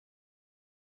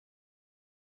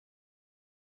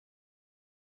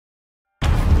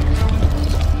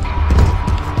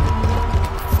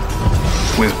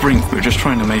With Brink, we're just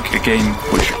trying to make a game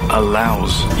which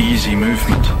allows easy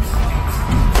movement.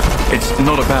 It's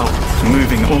not about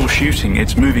moving or shooting,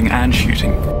 it's moving and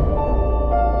shooting.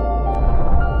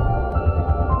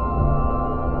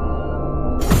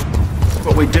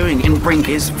 What we're doing in Brink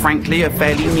is, frankly, a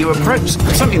fairly new approach,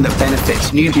 something that benefits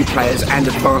newbie players and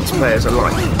advanced players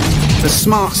alike. The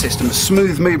smart system,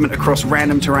 smooth movement across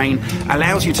random terrain,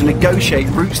 allows you to negotiate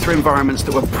routes through environments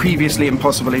that were previously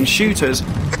impossible in shooters.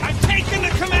 I'm taking the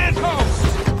command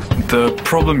post! The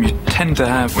problem you tend to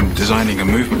have when designing a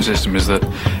movement system is that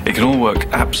it can all work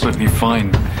absolutely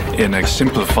fine in a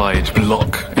simplified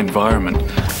block environment,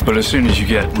 but as soon as you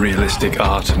get realistic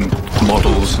art and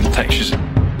models and textures,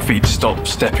 feet stop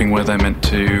stepping where they're meant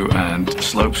to, and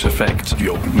slopes affect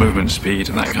your movement speed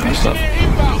and that kind of stuff.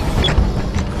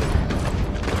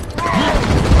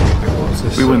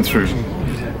 We went through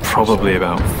probably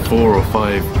about 4 or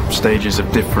 5 stages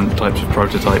of different types of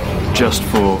prototype just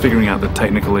for figuring out the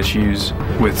technical issues.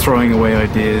 We're throwing away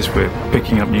ideas, we're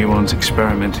picking up new ones,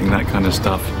 experimenting, that kind of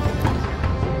stuff.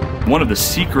 One of the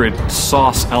secret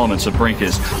sauce elements of Brink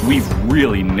is we've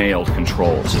really nailed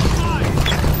controls.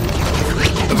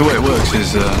 The way it works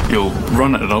is you'll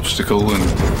run at an obstacle,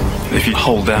 and if you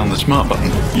hold down the smart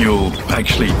button, you'll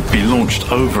actually be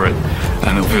launched over it,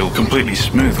 and it'll feel completely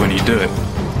smooth when you do it.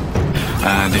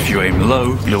 And if you aim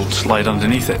low, you'll slide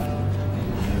underneath it.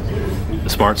 The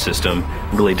smart system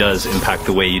really does impact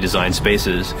the way you design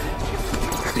spaces.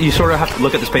 You sort of have to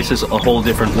look at the spaces a whole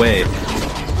different way.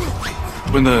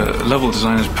 When the level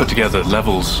designers put together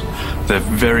levels, they're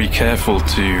very careful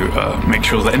to make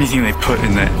sure that anything they put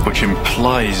in there which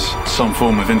implies some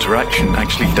form of interaction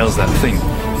actually does that thing.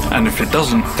 And if it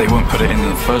doesn't, they won't put it in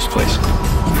the first place.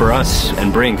 For us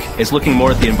and Brink, it's looking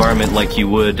more at the environment like you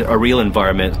would a real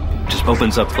environment. It just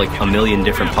opens up like a million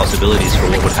different possibilities for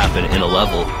what would happen in a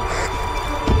level.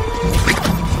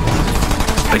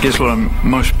 I guess what I'm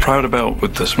most proud about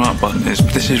with the smart button is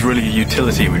this is really a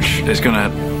utility which is going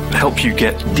to help you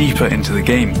get deeper into the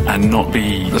game and not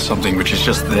be something which is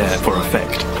just there for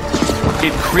effect.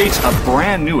 It creates a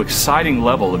brand new, exciting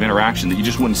level of interaction that you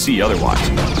just wouldn't see otherwise.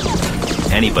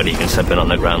 Anybody can step in on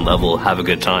the ground level, have a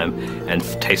good time, and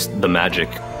taste the magic